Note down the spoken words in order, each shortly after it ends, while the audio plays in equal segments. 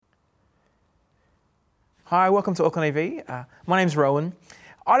Hi, welcome to Auckland AV. My name's Rowan.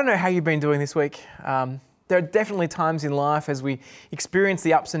 I don't know how you've been doing this week. There are definitely times in life as we experience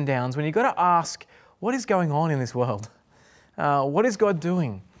the ups and downs when you've got to ask, what is going on in this world? What is God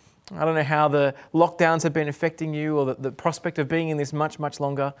doing? I don't know how the lockdowns have been affecting you or the prospect of being in this much, much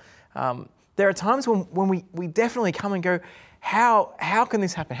longer. There are times when we definitely come and go, how can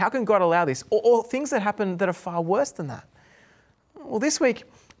this happen? How can God allow this? Or things that happen that are far worse than that. Well, this week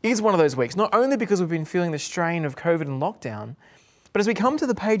is one of those weeks, not only because we've been feeling the strain of COVID and lockdown, but as we come to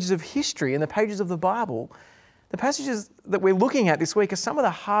the pages of history and the pages of the Bible, the passages that we're looking at this week are some of the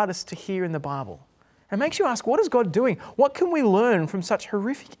hardest to hear in the Bible. It makes you ask, what is God doing? What can we learn from such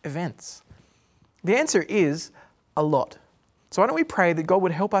horrific events? The answer is a lot. So why don't we pray that God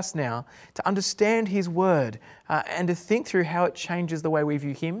would help us now to understand His Word and to think through how it changes the way we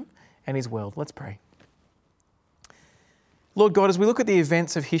view Him and His world. Let's pray. Lord God, as we look at the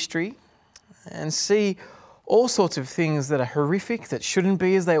events of history and see all sorts of things that are horrific, that shouldn't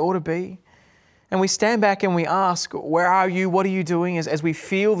be as they ought to be, and we stand back and we ask, where are you? What are you doing? As we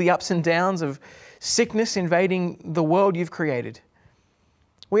feel the ups and downs of sickness invading the world you've created,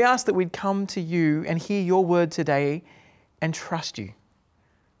 we ask that we'd come to you and hear your word today and trust you.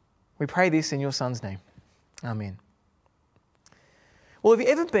 We pray this in your Son's name. Amen. Well, have you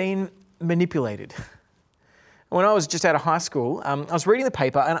ever been manipulated? When I was just out of high school, I was reading the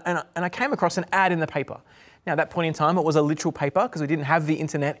paper and I came across an ad in the paper. Now, at that point in time, it was a literal paper because we didn't have the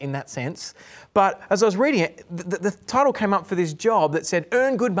internet in that sense. But as I was reading it, the title came up for this job that said,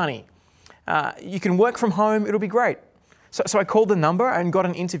 earn good money. You can work from home, it'll be great. So I called the number and got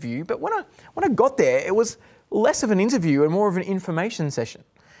an interview. But when I got there, it was less of an interview and more of an information session.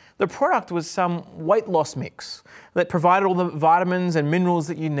 The product was some weight loss mix that provided all the vitamins and minerals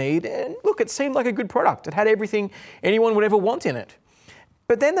that you need. And look, it seemed like a good product. It had everything anyone would ever want in it.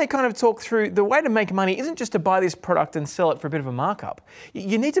 But then they kind of talk through the way to make money isn't just to buy this product and sell it for a bit of a markup.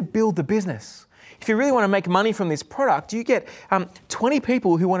 You need to build the business. If you really want to make money from this product, you get 20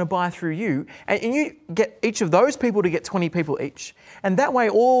 people who want to buy through you, and you get each of those people to get 20 people each. And that way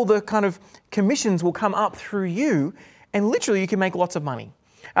all the kind of commissions will come up through you, and literally you can make lots of money.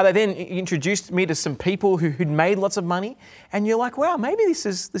 They then introduced me to some people who'd made lots of money, and you're like, wow, maybe this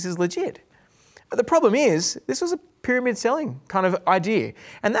is legit. But the problem is, this was a pyramid selling kind of idea.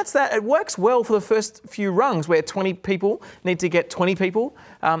 And that's that. It works well for the first few rungs where 20 people need to get 20 people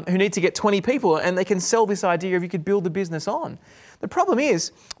who need to get 20 people, and they can sell this idea of you could build the business on. The problem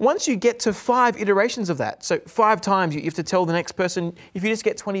is, once you get to 5 iterations of that, so 5 times you have to tell the next person, if you just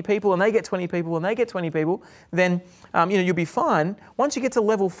get 20 people and they get 20 people and they get 20 people, then you'll be fine. Once you get to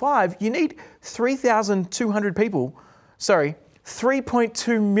level 5, you need 3,200 people,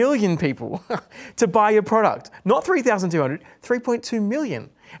 3.2 million people to buy your product. Not 3,200, 3.2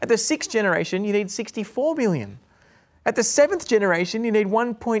 million. At the 6th generation, you need 64 million. At the 7th generation, you need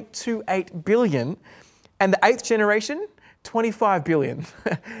 1.28 billion. And the 8th generation, 25 billion.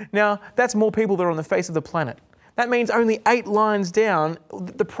 Now, that's more people that are on the face of the planet. That means only 8 lines down,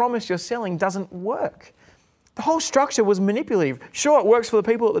 the promise you're selling doesn't work. The whole structure was manipulative. Sure, it works for the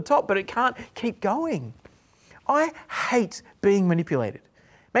people at the top, but it can't keep going. I hate being manipulated.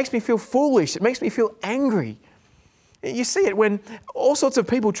 It makes me feel foolish. It makes me feel angry. You see it when all sorts of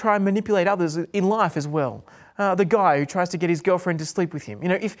people try and manipulate others in life as well. The guy who tries to get his girlfriend to sleep with him.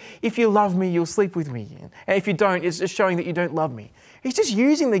 If you love me, you'll sleep with me. And if you don't, it's just showing that you don't love me. He's just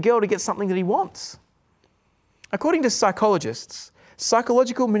using the girl to get something that he wants. According to psychologists,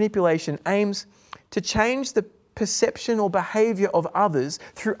 psychological manipulation aims to change the perception or behavior of others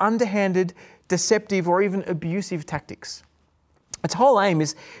through underhanded, deceptive, or even abusive tactics. Its whole aim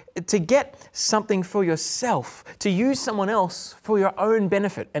is to get something for yourself, to use someone else for your own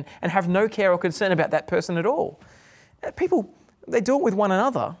benefit and have no care or concern about that person at all. People, they do it with one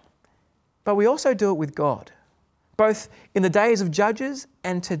another, but we also do it with God. Both in the days of Judges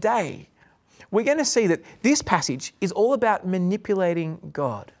and today, we're going to see that this passage is all about manipulating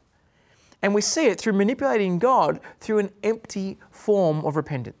God. And we see it through manipulating God through an empty form of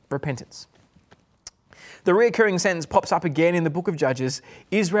repentance. The recurring sentence pops up again in the book of Judges.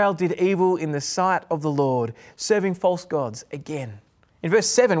 Israel did evil in the sight of the Lord, serving false gods again. In verse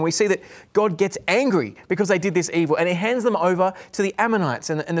 7, we see that God gets angry because they did this evil, and He hands them over to the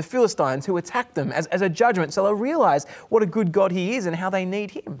Ammonites and the Philistines who attack them as a judgment. So they'll realize what a good God He is and how they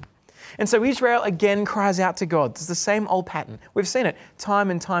need Him. And so Israel again cries out to God. It's the same old pattern. We've seen it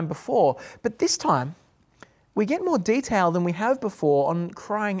time and time before. But this time, we get more detail than we have before on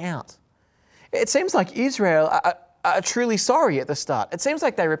crying out. It seems like Israel are truly sorry at the start. It seems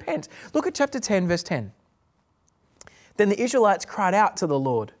like they repent. Look at chapter 10, verse 10. Then the Israelites cried out to the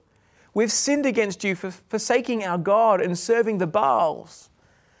Lord. We've sinned against you for forsaking our God and serving the Baals.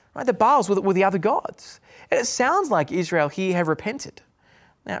 Right? The Baals were the other gods. And it sounds like Israel here have repented.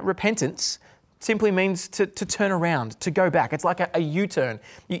 Now, repentance simply means to turn around, to go back. It's like a U-turn.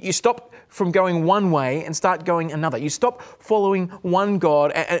 You stop from going one way and start going another. You stop following one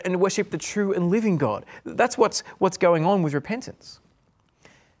God and worship the true and living God. That's what's going on with repentance.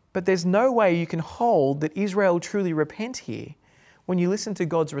 But there's no way you can hold that Israel truly repent here when you listen to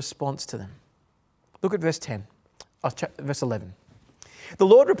God's response to them. Look at verse 11. The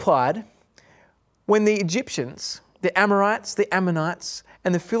Lord replied, "When the Egyptians, the Amorites, the Ammonites,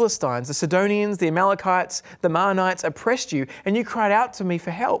 and the Philistines, the Sidonians, the Amalekites, the Maonites oppressed you, and you cried out to me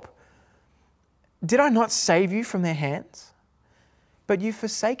for help, did I not save you from their hands? But you've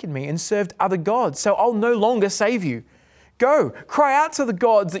forsaken me and served other gods, so I'll no longer save you. Go, cry out to the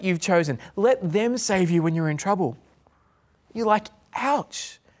gods that you've chosen. Let them save you when you're in trouble." You're like,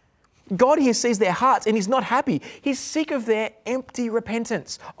 ouch. God here sees their hearts and He's not happy. He's sick of their empty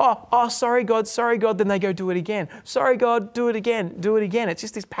repentance. Oh, sorry God, then they go do it again. Sorry God, do it again. It's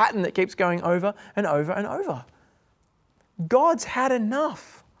just this pattern that keeps going over and over and over. God's had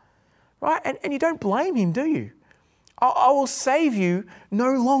enough, right? And you don't blame Him, do you? I will save you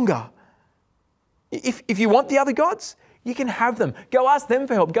no longer. If you want the other gods, you can have them. Go ask them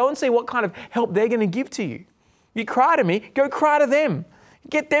for help. Go and see what kind of help they're going to give to you. You cry to me, go cry to them.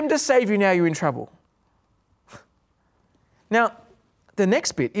 Get them to save you now you're in trouble. Now, the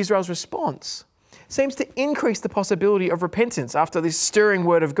next bit, Israel's response, seems to increase the possibility of repentance after this stirring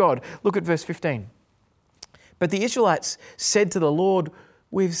word of God. Look at verse 15. But the Israelites said to the Lord,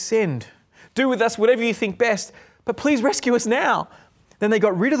 "We've sinned. Do with us whatever you think best, but please rescue us now." Then they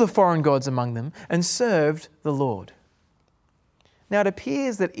got rid of the foreign gods among them and served the Lord. Now, it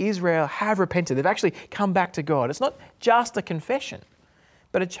appears that Israel have repented. They've actually come back to God. It's not just a confession,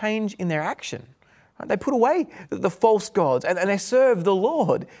 but a change in their action. Right? They put away the false gods and they serve the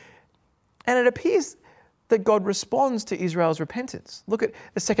Lord. And it appears that God responds to Israel's repentance. Look at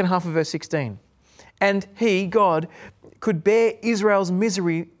the second half of verse 16. And He, God, could bear Israel's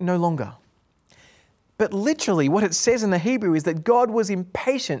misery no longer. But literally what it says in the Hebrew is that God was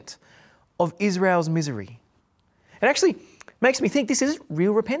impatient of Israel's misery. It actually makes me think this is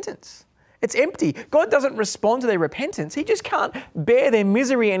real repentance. It's empty. God doesn't respond to their repentance. He just can't bear their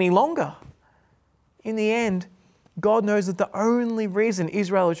misery any longer. In the end, God knows that the only reason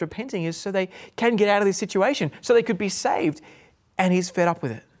Israel is repenting is so they can get out of this situation, so they could be saved. And He's fed up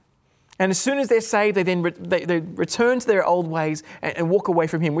with it. And as soon as they're saved, they then they return to their old ways and walk away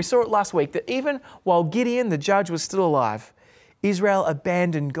from Him. We saw it last week that even while Gideon, the judge, was still alive, Israel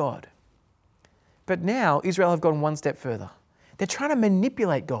abandoned God. But now Israel have gone one step further. They're trying to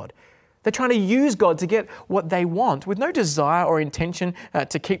manipulate God. They're trying to use God to get what they want with no desire or intention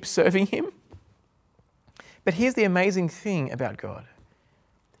to keep serving Him. But here's the amazing thing about God.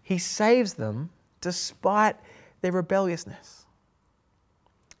 He saves them despite their rebelliousness.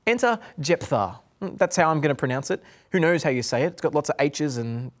 Enter Jephthah. That's how I'm going to pronounce it. Who knows how you say it? It's got lots of H's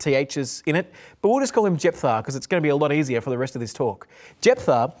and TH's in it. But we'll just call him Jephthah because it's going to be a lot easier for the rest of this talk.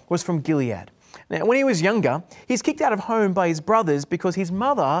 Jephthah was from Gilead. Now, when he was younger, he's kicked out of home by his brothers because his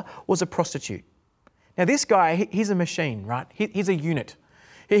mother was a prostitute. Now, this guy, he's a machine, right? He's a unit.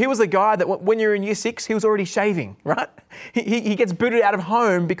 He was a guy that when you're in year 6, he was already shaving, right? He gets booted out of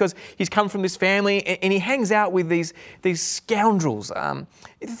home because he's come from this family and he hangs out with these scoundrels.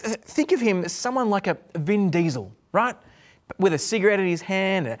 Think of him as someone like a Vin Diesel, right? With a cigarette in his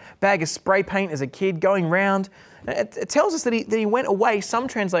hand, a bag of spray paint as a kid going round. It tells us that he went away. Some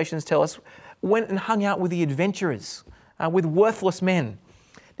translations tell us went and hung out with the adventurers, with worthless men.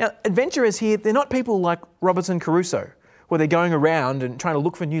 Now, adventurers here, they're not people like Robinson Crusoe, where they're going around and trying to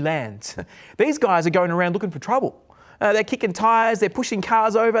look for new lands. These guys are going around looking for trouble. They're kicking tires, they're pushing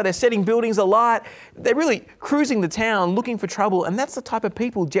cars over, they're setting buildings alight. They're really cruising the town looking for trouble, and that's the type of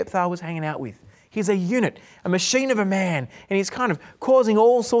people Jephthah was hanging out with. He's a unit, a machine of a man, and he's kind of causing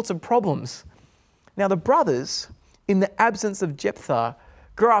all sorts of problems. Now, the brothers, in the absence of Jephthah,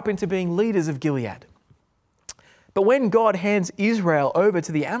 grow up into being leaders of Gilead. But when God hands Israel over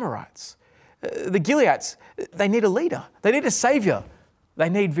to the Amorites, the Gileadites, they need a leader. They need a savior. They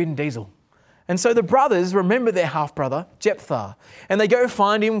need Vin Diesel. And so the brothers remember their half-brother, Jephthah, and they go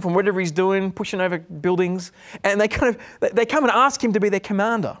find him from whatever he's doing, pushing over buildings, and they come and ask him to be their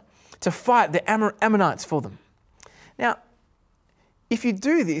commander, to fight the Ammonites for them. Now, if you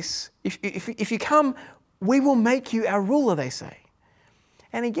do this, if you come, we will make you our ruler, they say.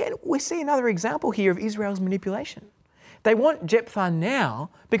 And again, we see another example here of Israel's manipulation. They want Jephthah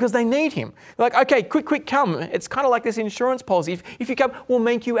now because they need him. They're like, okay, quick, come. It's kind of like this insurance policy. If you come, we'll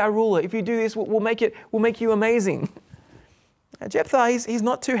make you our ruler. If you do this, we'll make you amazing. Jephthah, he's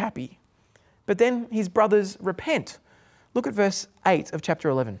not too happy. But then his brothers repent. Look at verse 8 of chapter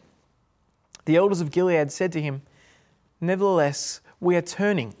 11. The elders of Gilead said to him, nevertheless, we are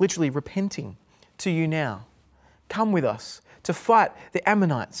turning, literally repenting, to you now. Come with us to fight the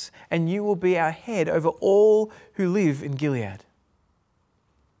Ammonites, and you will be our head over all who live in Gilead.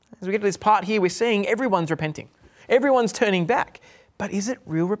 As we get to this part here, we're seeing everyone's repenting. Everyone's turning back. But is it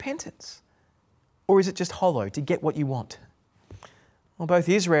real repentance? Or is it just hollow to get what you want? Well, both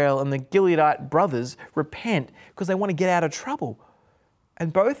Israel and the Gileadite brothers repent because they want to get out of trouble.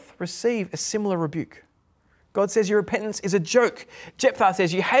 And both receive a similar rebuke. God says your repentance is a joke. Jephthah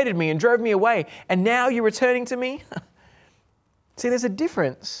says you hated me and drove me away, and now you're returning to me? See, there's a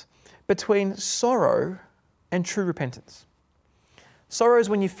difference between sorrow and true repentance. Sorrow is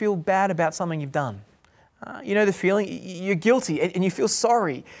when you feel bad about something you've done. You know the feeling, you're guilty and you feel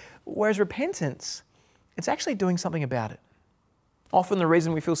sorry. Whereas repentance, it's actually doing something about it. Often the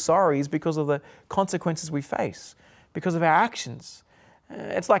reason we feel sorry is because of the consequences we face, because of our actions.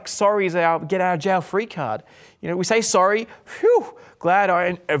 It's like sorry is our get out of jail free card. You know, we say sorry, phew, glad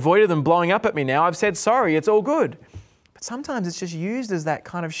I avoided them blowing up at me now. I've said sorry, it's all good. But sometimes it's just used as that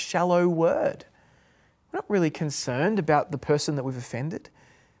kind of shallow word. We're not really concerned about the person that we've offended.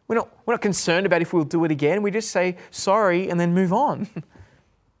 We're not concerned about if we'll do it again. We just say sorry and then move on.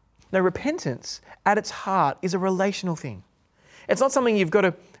 No, repentance at its heart is a relational thing. It's not something you've got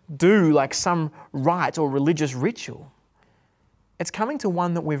to do like some rite or religious ritual. It's coming to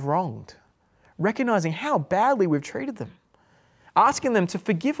one that we've wronged, recognizing how badly we've treated them, asking them to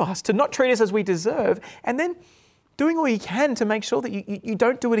forgive us, to not treat us as we deserve, and then doing all you can to make sure that you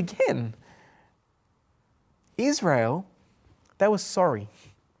don't do it again. Israel, they were sorry.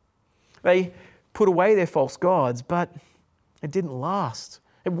 They put away their false gods, but it didn't last.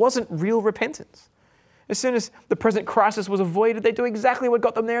 It wasn't real repentance. As soon as the present crisis was avoided, they do exactly what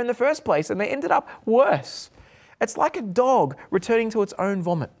got them there in the first place, and they ended up worse. It's like a dog returning to its own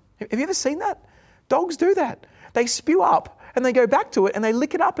vomit. Have you ever seen that? Dogs do that. They spew up and they go back to it and they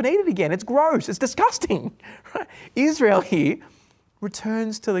lick it up and eat it again. It's gross. It's disgusting. Israel here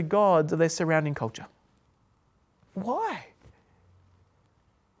returns to the gods of their surrounding culture. Why?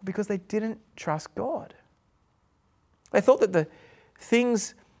 Because they didn't trust God. They thought that the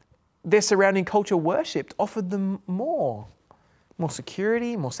things their surrounding culture worshipped offered them more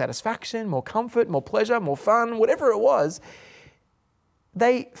security, more satisfaction, more comfort, more pleasure, more fun, whatever it was.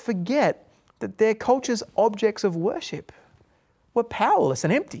 They forget that their culture's objects of worship were powerless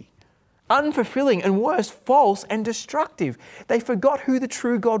and empty, unfulfilling and worse, false and destructive. They forgot who the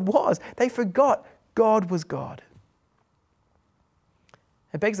true God was. They forgot God was God.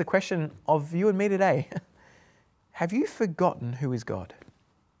 It begs the question of you and me today. Have you forgotten who is God?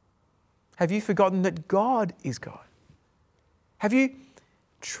 Have you forgotten that God is God? Have you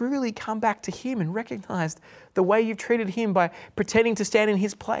truly come back to Him and recognized the way you've treated Him by pretending to stand in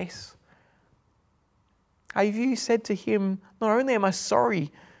His place? Have you said to Him, not only am I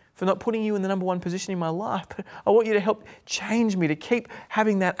sorry for not putting you in the number one position in my life, but I want you to help change me to keep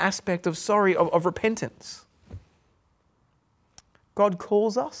having that aspect of sorry, of repentance. God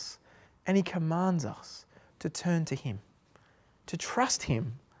calls us and He commands us to turn to Him, to trust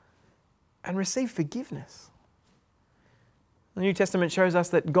Him and receive forgiveness. The New Testament shows us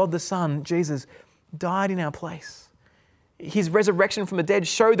that God the Son, Jesus, died in our place. His resurrection from the dead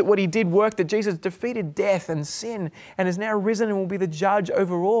showed that what He did worked, that Jesus defeated death and sin and is now risen and will be the judge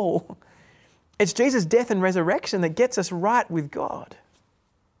over all. It's Jesus' death and resurrection that gets us right with God.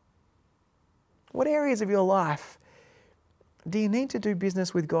 What areas of your life do you need to do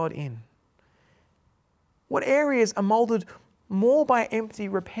business with God in? What areas are molded more by empty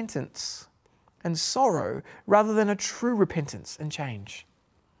repentance and sorrow rather than a true repentance and change?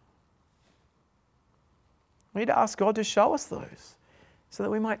 We need to ask God to show us those so that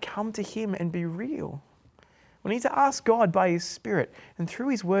we might come to Him and be real. We need to ask God by His Spirit and through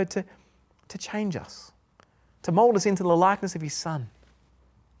His Word to change us, to mold us into the likeness of His Son.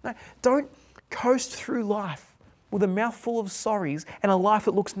 No, don't coast through life with a mouthful of sorries and a life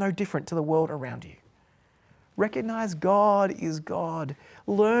that looks no different to the world around you. Recognize God is God.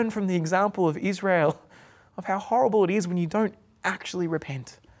 Learn from the example of Israel of how horrible it is when you don't actually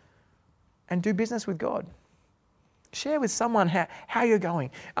repent. And do business with God. Share with someone how you're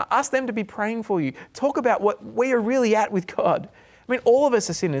going. Ask them to be praying for you. Talk about where you're really at with God. I mean, all of us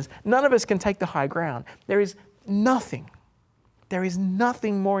are sinners. None of us can take the high ground. There is nothing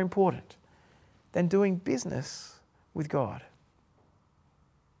more important than doing business with God.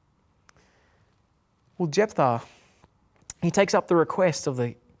 Well, Jephthah, he takes up the request of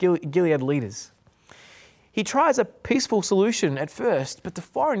the Gilead leaders. He tries a peaceful solution at first, but the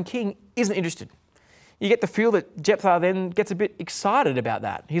foreign king isn't interested. You get the feel that Jephthah then gets a bit excited about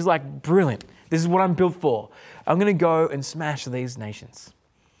that. He's like, brilliant, this is what I'm built for. I'm going to go and smash these nations.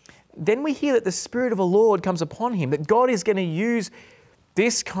 Then we hear that the Spirit of the Lord comes upon him, that God is going to use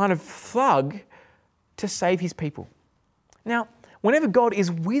this kind of thug to save his people. Now, whenever God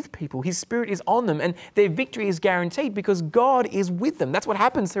is with people, his Spirit is on them and their victory is guaranteed because God is with them. That's what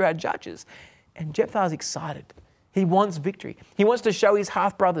happens throughout Judges. And Jephthah is excited. He wants victory. He wants to show his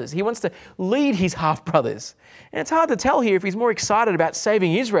half-brothers. He wants to lead his half-brothers. And it's hard to tell here if he's more excited about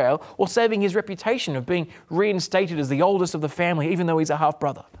saving Israel or saving his reputation of being reinstated as the oldest of the family, even though he's a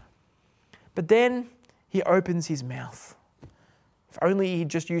half-brother. But then he opens his mouth. If only he'd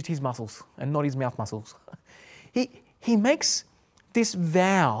just used his muscles and not his mouth muscles. He makes this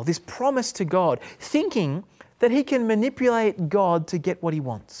vow, this promise to God, thinking that he can manipulate God to get what he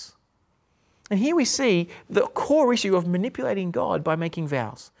wants. And here we see the core issue of manipulating God by making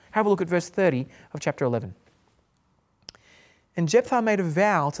vows. Have a look at verse 30 of chapter 11. And Jephthah made a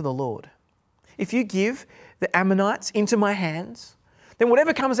vow to the Lord. If you give the Ammonites into my hands, then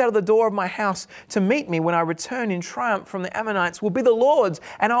whatever comes out of the door of my house to meet me when I return in triumph from the Ammonites will be the Lord's,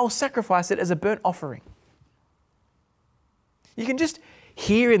 and I will sacrifice it as a burnt offering. You can just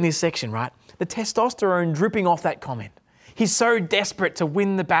hear in this section, right, the testosterone dripping off that comment. He's so desperate to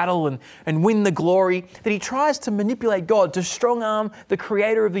win the battle and win the glory that he tries to manipulate God, to strong-arm the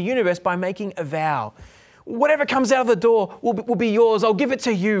creator of the universe by making a vow. Whatever comes out of the door will be yours. I'll give it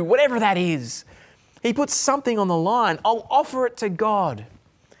to you, whatever that is. He puts something on the line. I'll offer it to God.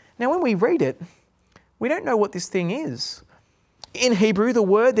 Now, when we read it, we don't know what this thing is. In Hebrew, the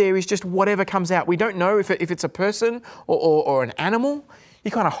word there is just whatever comes out. We don't know if it's a person or an animal. You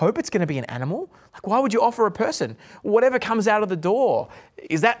kind of hope it's going to be an animal. Like, why would you offer a person? Whatever comes out of the door.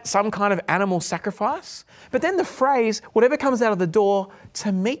 Is that some kind of animal sacrifice? But then the phrase, whatever comes out of the door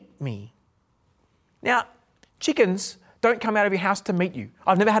to meet me. Now, chickens don't come out of your house to meet you.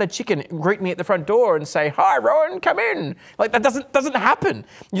 I've never had a chicken greet me at the front door and say, "Hi, Rowan, come in." Like, that doesn't happen.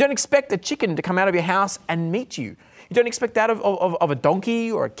 You don't expect a chicken to come out of your house and meet you. You don't expect that of a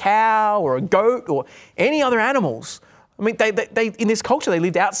donkey or a cow or a goat or any other animals. I mean, they in this culture, they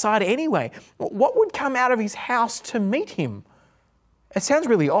lived outside anyway. What would come out of his house to meet him? It sounds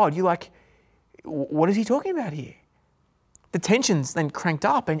really odd. You're like, what is he talking about here? The tension's then cranked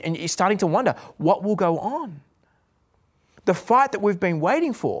up and you're starting to wonder, what will go on? The fight that we've been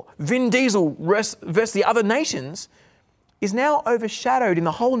waiting for, Vin Diesel versus the other nations, is now overshadowed in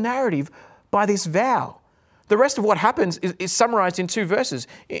the whole narrative by this vow. The rest of what happens is summarized in 2 verses.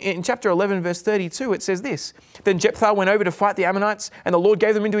 In chapter 11, verse 32, it says this: Then Jephthah went over to fight the Ammonites, and the Lord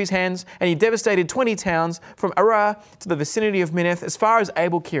gave them into his hands, and he devastated 20 towns from Arah to the vicinity of Minnith, as far as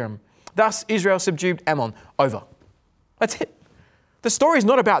Abel-Kiram. Thus Israel subdued Ammon. Over. That's it. The story is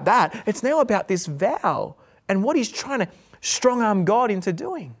not about that. It's now about this vow and what he's trying to strong-arm God into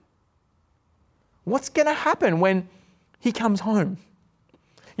doing. What's going to happen when he comes home?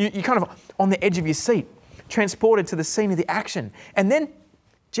 You're kind of on the edge of your seat, transported to the scene of the action. And then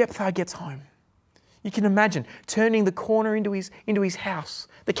Jephthah gets home. You can imagine turning the corner into his house,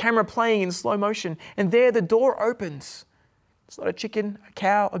 the camera playing in slow motion, and there the door opens. It's not a chicken, a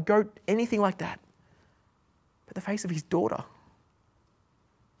cow, a goat, anything like that, but the face of his daughter.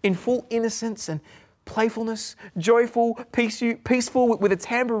 In full innocence and playfulness, joyful, peaceful with a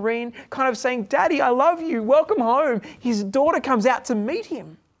tambourine, kind of saying, "Daddy, I love you, welcome home." His daughter comes out to meet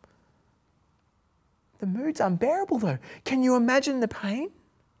him. The mood's unbearable though. Can you imagine the pain?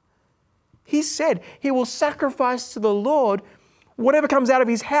 He said he will sacrifice to the Lord whatever comes out of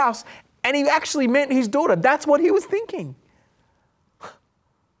his house, and he actually meant his daughter. That's what he was thinking. A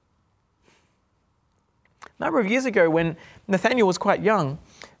number of years ago when Nathaniel was quite young,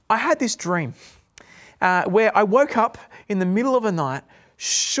 I had this dream where I woke up in the middle of the night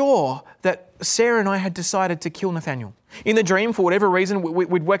sure that Sarah and I had decided to kill Nathaniel. In the dream, for whatever reason,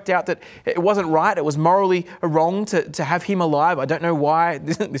 we'd worked out that it wasn't right. It was morally wrong to have him alive. I don't know why.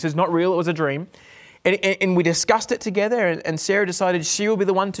 This is not real. It was a dream. And we discussed it together, and Sarah decided she will be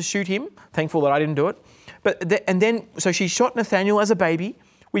the one to shoot him. Thankful that I didn't do it. So she shot Nathaniel as a baby.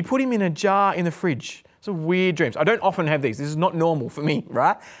 We put him in a jar in the fridge. It's a weird dreams. I don't often have these. This is not normal for me,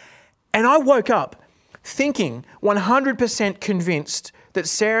 right? And I woke up thinking 100% convinced that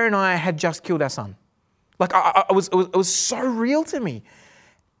Sarah and I had just killed our son. Like it was so real to me.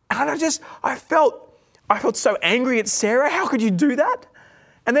 And I felt so angry at Sarah. How could you do that?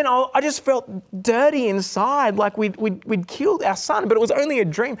 And then I just felt dirty inside, like we'd killed our son, but it was only a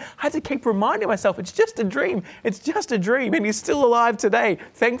dream. I had to keep reminding myself, it's just a dream. It's just a dream. And he's still alive today,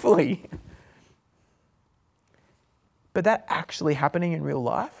 thankfully. But that actually happening in real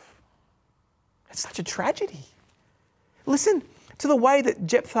life, it's such a tragedy. Listen to the way that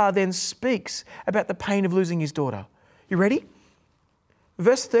Jephthah then speaks about the pain of losing his daughter. You ready?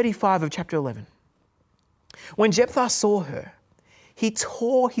 Verse 35 of chapter 11. When Jephthah saw her, he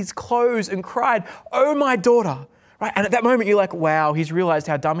tore his clothes and cried, "Oh, my daughter." Right? And at that moment, you're like, wow, he's realized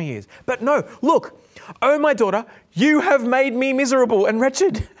how dumb he is. But no, look, "Oh, my daughter, you have made me miserable and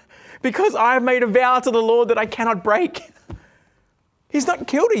wretched because I have made a vow to the Lord that I cannot break." He's not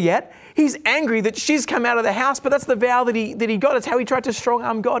killed her yet. He's angry that she's come out of the house, but that's the vow that he got. It's how he tried to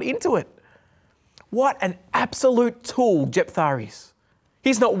strong-arm God into it. What an absolute tool Jephthah is.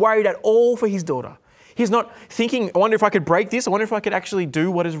 He's not worried at all for his daughter. He's not thinking, I wonder if I could break this. I wonder if I could actually do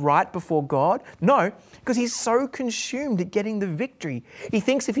what is right before God. No, because he's so consumed at getting the victory. He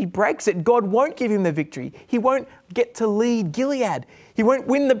thinks if he breaks it, God won't give him the victory. He won't get to lead Gilead. He won't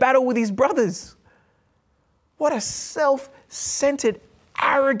win the battle with his brothers. What a self-centered,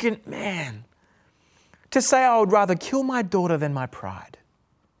 arrogant man to say, I would rather kill my daughter than my pride.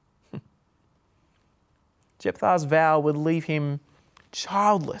 Jephthah's vow would leave him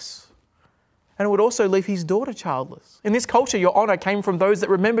childless. And it would also leave his daughter childless. In this culture, your honor came from those that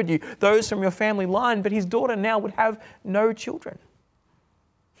remembered you, those from your family line, but his daughter now would have no children.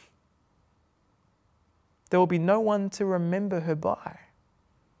 There will be no one to remember her by.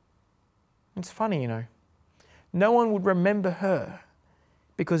 It's funny, No one would remember her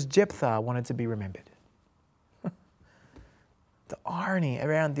because Jephthah wanted to be remembered. The irony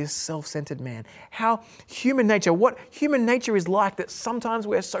around this self-centered man. What human nature is like, that sometimes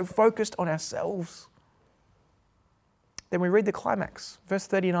we're so focused on ourselves. Then we read the climax, verse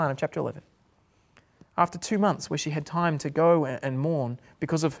 39 of chapter 11. After 2 months where she had time to go and mourn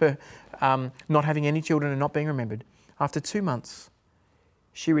because of her not having any children and not being remembered, after 2 months,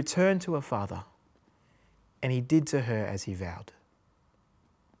 she returned to her father, and he did to her as he vowed.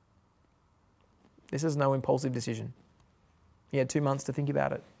 This is no impulsive decision. He had 2 months to think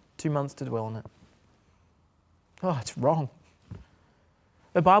about it, 2 months to dwell on it. Oh, it's wrong.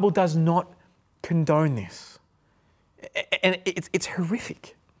 The Bible does not condone this. And it's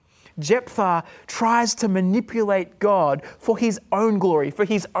horrific. Jephthah tries to manipulate God for his own glory, for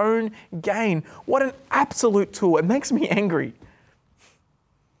his own gain. What an absolute tool. It makes me angry.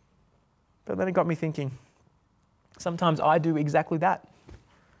 But then it got me thinking, sometimes I do exactly that.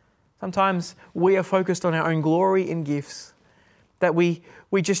 Sometimes we are focused on our own glory and gifts, that we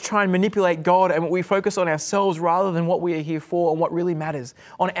just try and manipulate God, and we focus on ourselves rather than what we are here for and what really matters,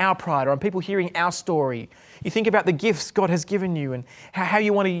 on our pride or on people hearing our story. You think about the gifts God has given you and how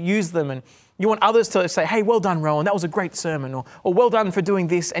you want to use them, and you want others to say, "Hey, well done, Rowan, that was a great sermon," or "well done for doing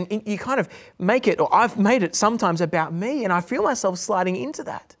this," and you kind of make it, or I've made it sometimes about me, and I feel myself sliding into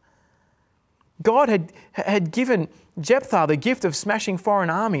that. God had given Jephthah the gift of smashing foreign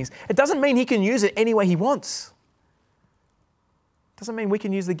armies. It doesn't mean he can use it any way he wants. Doesn't mean we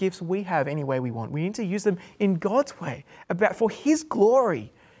can use the gifts we have any way we want. We need to use them in God's way, for his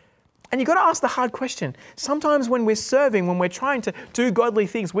glory. And you've got to ask the hard question. Sometimes when we're serving, when we're trying to do godly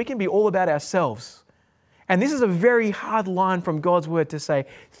things, we can be all about ourselves. And this is a very hard line from God's word to say,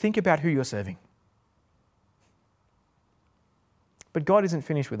 think about who you're serving. But God isn't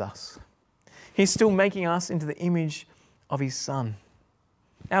finished with us. He's still making us into the image of his Son.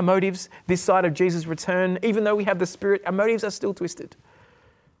 Our motives this side of Jesus' return, even though we have the Spirit, our motives are still twisted.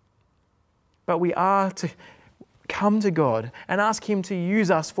 But we are to come to God and ask him to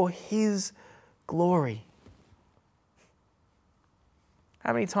use us for his glory.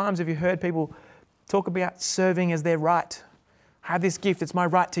 How many times have you heard people talk about serving as their right? I have this gift, it's my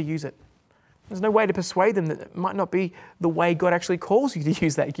right to use it. There's no way to persuade them that it might not be the way God actually calls you to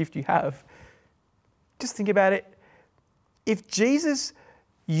use that gift you have. Just think about it. If Jesus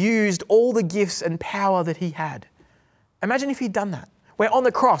used all the gifts and power that he had, imagine if he'd done that. Where on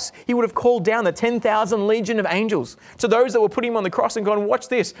the cross, he would have called down the 10,000 legion of angels to those that were putting him on the cross and gone, "Watch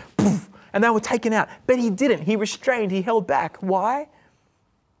this," poof, and they were taken out. But he didn't. He restrained. He held back. Why?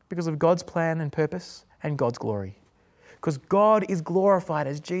 Because of God's plan and purpose and God's glory. Because God is glorified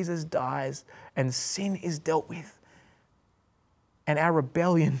as Jesus dies and sin is dealt with. And our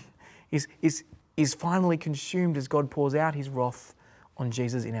rebellion is finally consumed as God pours out his wrath on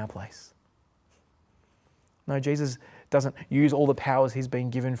Jesus in our place. No, Jesus doesn't use all the powers he's been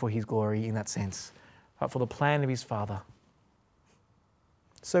given for his glory in that sense, but for the plan of his Father.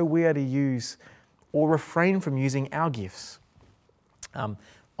 So we are to use or refrain from using our gifts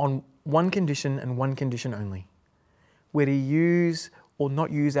on one condition and one condition only. We're to use or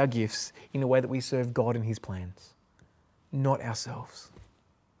not use our gifts in a way that we serve God and his plans, not ourselves.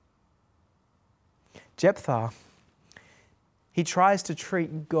 Jephthah, he tries to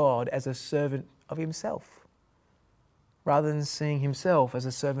treat God as a servant of himself rather than seeing himself as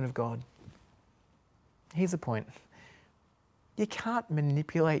a servant of God. Here's the point. You can't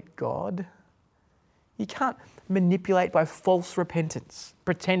manipulate God. You can't manipulate by false repentance,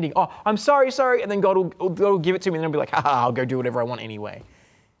 pretending, oh, I'm sorry, and then God will give it to me and then I'll be like, I'll go do whatever I want anyway.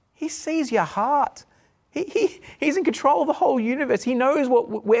 He sees your heart. He's in control of the whole universe. He knows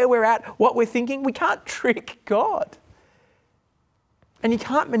where we're at, what we're thinking. We can't trick God. And you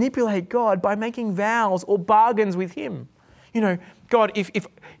can't manipulate God by making vows or bargains with him. You know, God,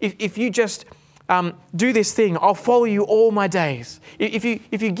 if you just do this thing, I'll follow you all my days. If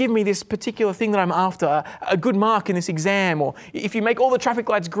you give me this particular thing that I'm after, a good mark in this exam, or if you make all the traffic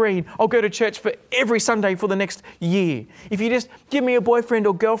lights green, I'll go to church for every Sunday for the next year. If you just give me a boyfriend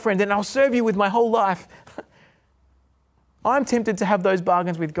or girlfriend, then I'll serve you with my whole life. I'm tempted to have those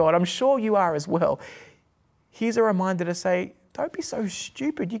bargains with God. I'm sure you are as well. Here's a reminder to say, don't be so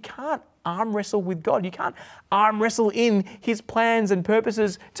stupid. You can't arm wrestle with God. You can't arm wrestle in his plans and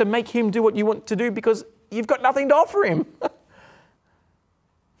purposes to make him do what you want to do because you've got nothing to offer him.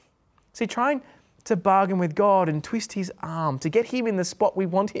 See, trying to bargain with God and twist his arm to get him in the spot we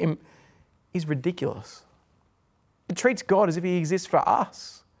want him is ridiculous. It treats God as if he exists for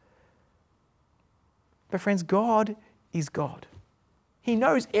us. But friends, God is God. He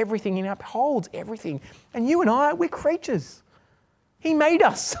knows everything and upholds everything. And you and I, we're creatures. He made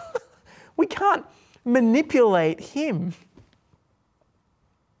us. We can't manipulate him.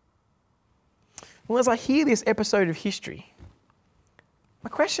 Well, as I hear this episode of history, my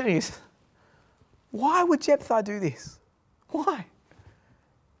question is, why would Jephthah do this? Why?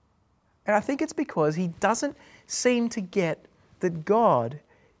 And I think it's because he doesn't seem to get that God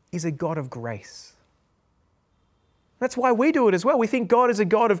is a God of grace. That's why we do it as well. We think God is a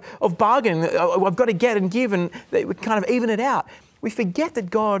God of bargain. I've got to get and give and we kind of even it out. We forget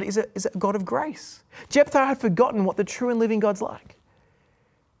that God is a God of grace. Jephthah had forgotten what the true and living God's like.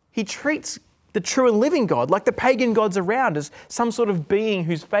 He treats the true and living God like the pagan gods around as some sort of being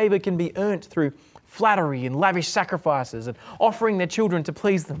whose favour can be earned through flattery and lavish sacrifices and offering their children to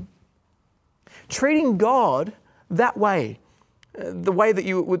please them. Treating God that way, the way that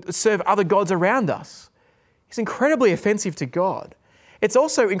you would serve other gods around us, is incredibly offensive to God. It's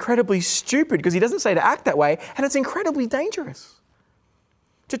also incredibly stupid because he doesn't say to act that way, and it's incredibly dangerous.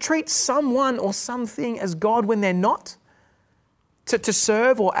 To treat someone or something as God when they're not, to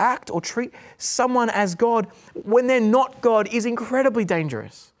serve or act or treat someone as God when they're not God is incredibly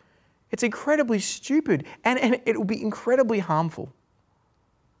dangerous. It's incredibly stupid and it will be incredibly harmful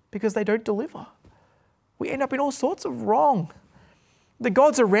because they don't deliver. We end up in all sorts of wrong. The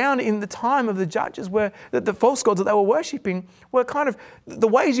gods around in the time of the judges were, the false gods that they were worshipping were kind of, the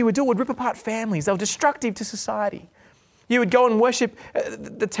ways you would do it would rip apart families. They were destructive to society. You would go and worship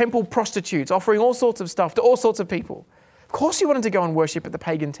the temple prostitutes, offering all sorts of stuff to all sorts of people. Of course you wanted to go and worship at the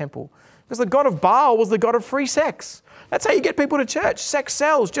pagan temple because the god of Baal was the god of free sex. That's how you get people to church. Sex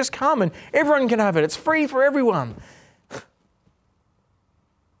sells, just come and everyone can have it. It's free for everyone.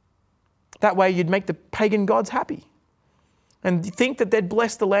 That way you'd make the pagan gods happy and think that they'd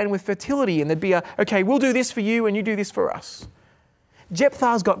bless the land with fertility and there'd be okay, we'll do this for you and you do this for us.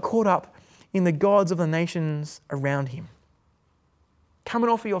 Jephthah's got caught up in the gods of the nations around him. Come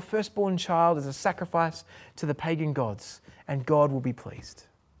and offer your firstborn child as a sacrifice to the pagan gods, and God will be pleased.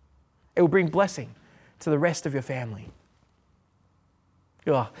 It will bring blessing to the rest of your family.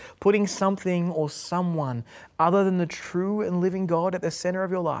 Putting something or someone other than the true and living God at the center of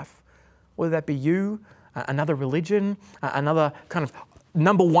your life, whether that be you, another religion, another kind of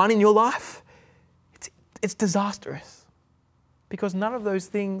number one in your life, it's disastrous. Because none of those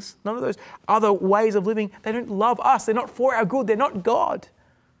things, none of those other ways of living, they don't love us. They're not for our good. They're not God.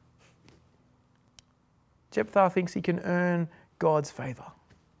 Jephthah thinks he can earn God's favour.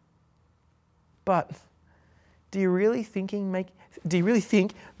 But do you really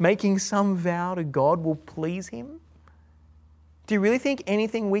think making some vow to God will please him? Do you really think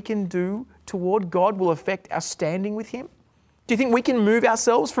anything we can do toward God will affect our standing with him? Do you think we can move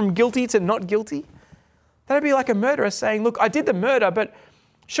ourselves from guilty to not guilty? That'd be like a murderer saying, look, I did the murder, but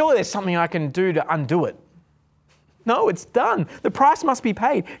surely there's something I can do to undo it. No, it's done. The price must be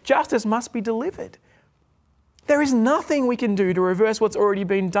paid. Justice must be delivered. There is nothing we can do to reverse what's already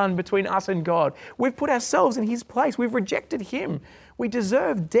been done between us and God. We've put ourselves in his place. We've rejected him. We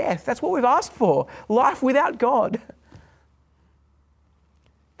deserve death. That's what we've asked for. Life without God.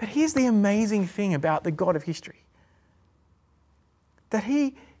 But here's the amazing thing about the God of history, that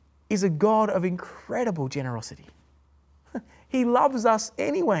he is a God of incredible generosity. He loves us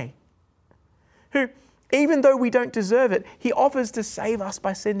anyway, who, even though we don't deserve it, he offers to save us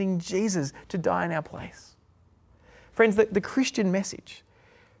by sending Jesus to die in our place. Friends, the Christian message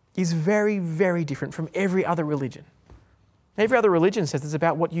is very, very different from every other religion. Every other religion says it's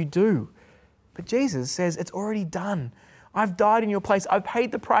about what you do. But Jesus says it's already done. I've died in your place. I've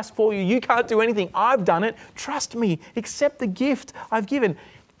paid the price for you. You can't do anything. I've done it. Trust me. Accept the gift I've given.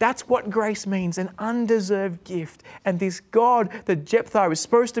 That's what grace means, an undeserved gift. And this God that Jephthah was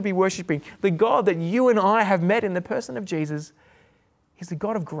supposed to be worshipping, the God that you and I have met in the person of Jesus, is the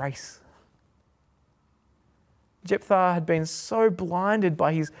God of grace. Jephthah had been so blinded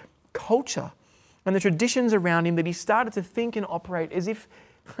by his culture and the traditions around him that he started to think and operate as if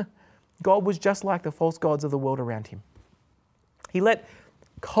God was just like the false gods of the world around him. He let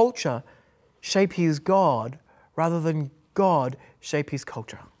culture shape his God rather than God shape his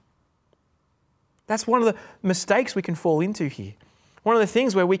culture. That's one of the mistakes we can fall into here. One of the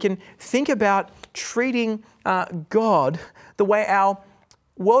things where we can think about treating God the way our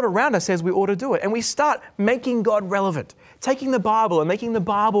world around us says we ought to do it. And we start making God relevant, taking the Bible and making the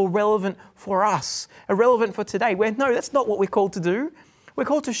Bible relevant for us, relevant for today. Where no, that's not what we're called to do. We're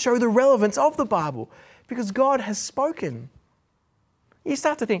called to show the relevance of the Bible because God has spoken. You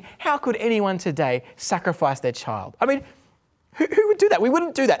start to think, how could anyone today sacrifice their child? I mean, who would do that? We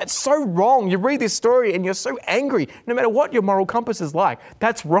wouldn't do that. It's so wrong. You read this story and you're so angry, no matter what your moral compass is like.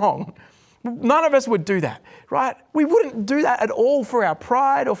 That's wrong. None of us would do that, right? We wouldn't do that at all for our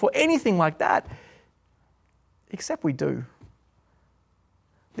pride or for anything like that, except we do.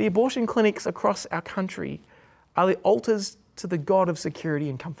 The abortion clinics across our country are the altars to the God of security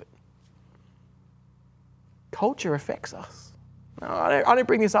and comfort. Culture affects us. No, I don't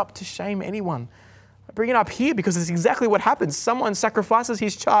bring this up to shame anyone. I bring it up here because it's exactly what happens. Someone sacrifices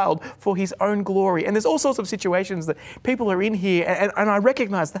his child for his own glory. And there's all sorts of situations that people are in here, and I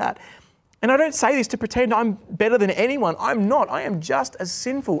recognize that. And I don't say this to pretend I'm better than anyone. I'm not. I am just as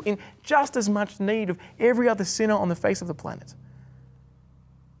sinful, in just as much need of every other sinner on the face of the planet.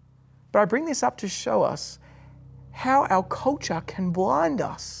 But I bring this up to show us how our culture can blind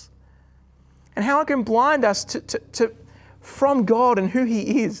us and how it can blind us to from God and who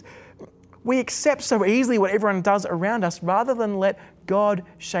he is. We accept so easily what everyone does around us rather than let God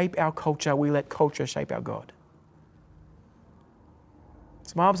shape our culture. We let culture shape our God.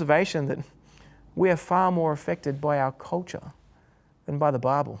 It's my observation that we are far more affected by our culture than by the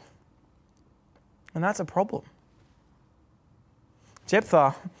Bible. And that's a problem.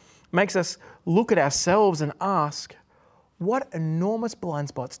 Jephthah makes us look at ourselves and ask, what enormous blind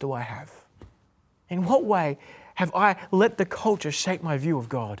spots do I have? In what way have I let the culture shape my view of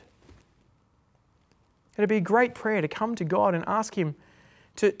God? It'd be a great prayer to come to God and ask him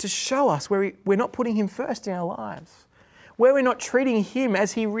to show us where we're not putting him first in our lives, where we're not treating him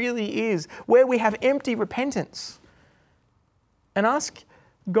as he really is, where we have empty repentance. And ask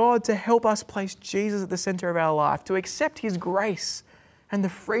God to help us place Jesus at the center of our life, to accept his grace and the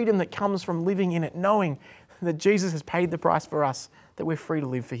freedom that comes from living in it, knowing that Jesus has paid the price for us, that we're free to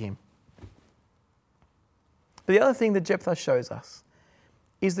live for him. But the other thing that Jephthah shows us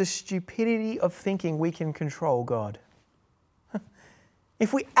is the stupidity of thinking we can control God.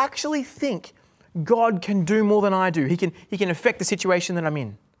 If we actually think God can do more than I do, he can affect the situation that I'm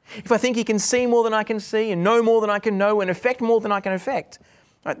in. If I think he can see more than I can see and know more than I can know and affect more than I can affect,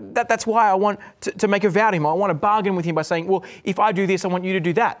 that's why I want to make a vow to him. I want to bargain with him by saying, well, if I do this, I want you to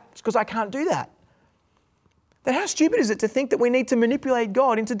do that. It's because I can't do that. Then how stupid is it to think that we need to manipulate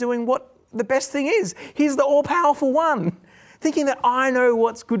God into doing what the best thing is? He's the all-powerful one. Thinking that I know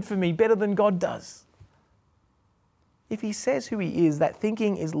what's good for me better than God does. If he says who he is, that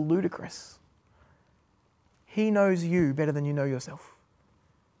thinking is ludicrous. He knows you better than you know yourself.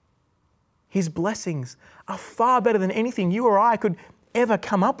 His blessings are far better than anything you or I could ever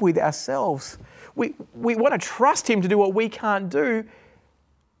come up with ourselves. We want to trust him to do what we can't do,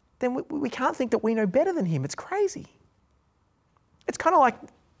 then we can't think that we know better than him. It's crazy. It's kind of like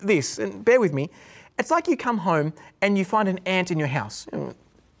this, and bear with me. It's like you come home and you find an ant in your house.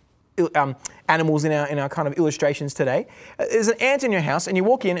 Animals in our kind of illustrations today. There's an ant in your house and you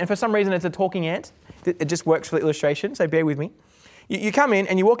walk in and for some reason it's a talking ant. It just works for the illustration, so bear with me. You come in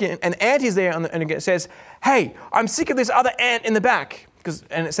and you walk in and an ant is there and it says, hey, I'm sick of this other ant in the back.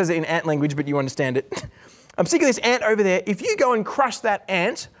 And it says it in ant language, but you understand it. I'm sick of this ant over there. If you go and crush that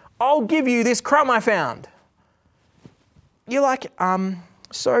ant, I'll give you this crumb I found. You're like,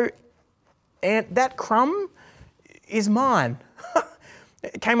 so ant, that crumb is mine.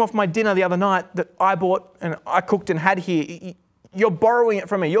 It came off my dinner the other night that I bought and I cooked and had here. You're borrowing it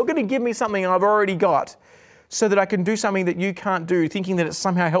from me. You're going to give me something I've already got so that I can do something that you can't do, thinking that it's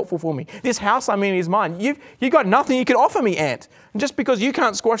somehow helpful for me. This house I'm in is mine. You've got nothing you can offer me, Ant. And just because you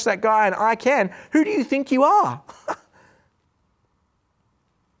can't squash that guy and I can, who do you think you are?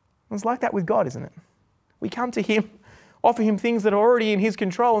 It's like that with God, isn't it? We come to him, offer him things that are already in his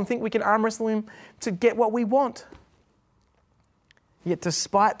control and think we can arm wrestle him to get what we want. Yet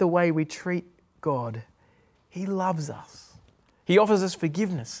despite the way we treat God, he loves us. He offers us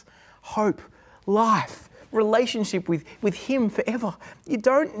forgiveness, hope, life, relationship with him forever. You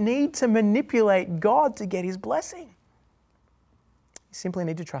don't need to manipulate God to get his blessing. You simply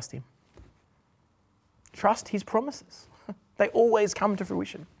need to trust him. Trust his promises. They always come to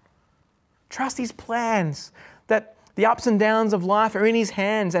fruition. Trust his plans, that the ups and downs of life are in his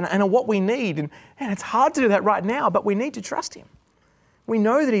hands and are what we need. And it's hard to do that right now, but we need to trust him. We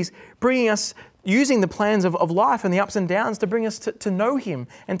know that he's bringing us, using the plans of life and the ups and downs to bring us to know him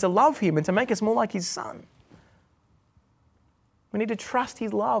and to love him and to make us more like his son. We need to trust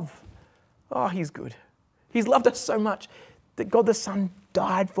his love. Oh, he's good. He's loved us so much that God the Son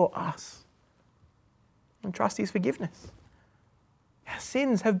died for us. And trust his forgiveness. Our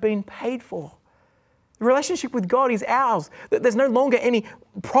sins have been paid for. The relationship with God is ours. There's no longer any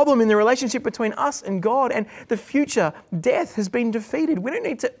problem in the relationship between us and God, and the future death has been defeated. We don't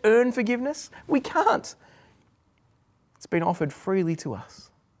need to earn forgiveness. We can't. It's been offered freely to us.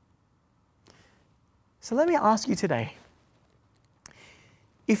 So let me ask you today,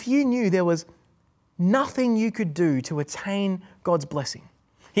 if you knew there was nothing you could do to attain God's blessing,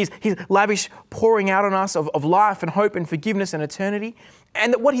 His lavish pouring out on us of life and hope and forgiveness and eternity,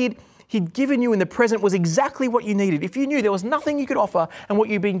 and that what He'd given you in the present was exactly what you needed. If you knew there was nothing you could offer and what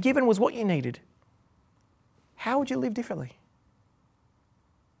you'd been given was what you needed, how would you live differently?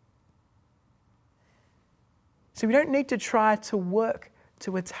 So we don't need to try to work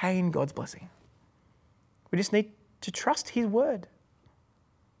to attain God's blessing. We just need to trust His word.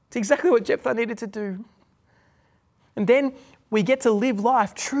 It's exactly what Jephthah needed to do. And then we get to live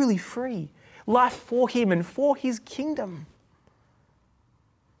life truly free, life for Him and for His kingdom.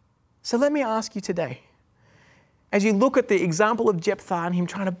 So let me ask you today, as you look at the example of Jephthah and him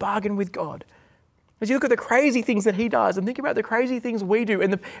trying to bargain with God, as you look at the crazy things that he does and think about the crazy things we do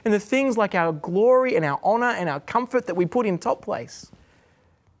and the things like our glory and our honour and our comfort that we put in top place,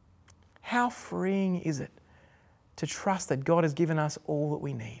 how freeing is it to trust that God has given us all that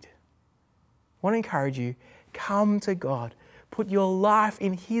we need? I want to encourage you, come to God, put your life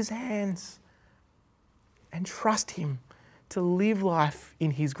in His hands and trust Him to live life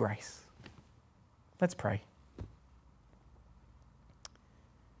in His grace. Let's pray.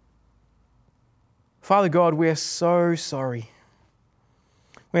 Father God, we're so sorry.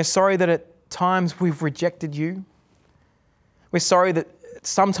 We're sorry that at times we've rejected you. We're sorry that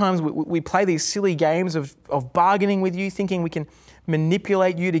sometimes we play these silly games of bargaining with you, thinking we can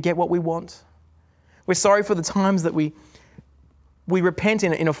manipulate you to get what we want. We're sorry for the times that we repent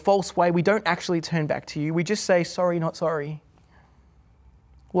in a false way. We don't actually turn back to you. We just say, sorry, not sorry.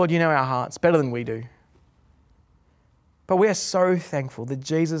 Lord, you know our hearts better than we do. But we are so thankful that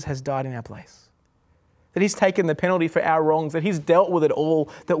Jesus has died in our place, that He's taken the penalty for our wrongs, that He's dealt with it all,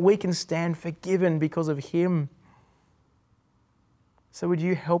 that we can stand forgiven because of Him. So would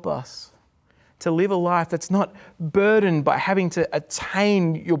you help us to live a life that's not burdened by having to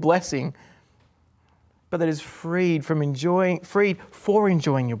attain your blessing, but that is freed for enjoying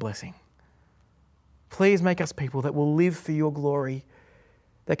your blessing. Please make us people that will live for your glory,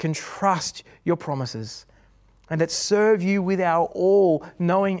 that can trust your promises, and that serve you with our all,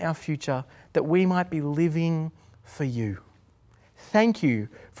 knowing our future, that we might be living for you. Thank you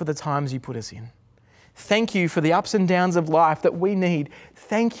for the times you put us in. Thank you for the ups and downs of life that we need.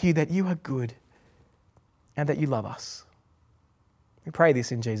 Thank you that you are good and that you love us. We pray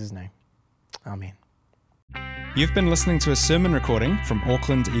this in Jesus' name. Amen. You've been listening to a sermon recording from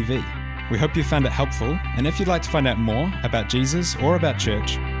Auckland EV. We hope you found it helpful, and if you'd like to find out more about Jesus or about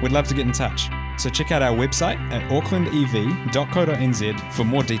church, we'd love to get in touch. So check out our website at aucklandev.co.nz for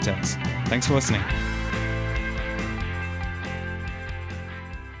more details. Thanks for listening.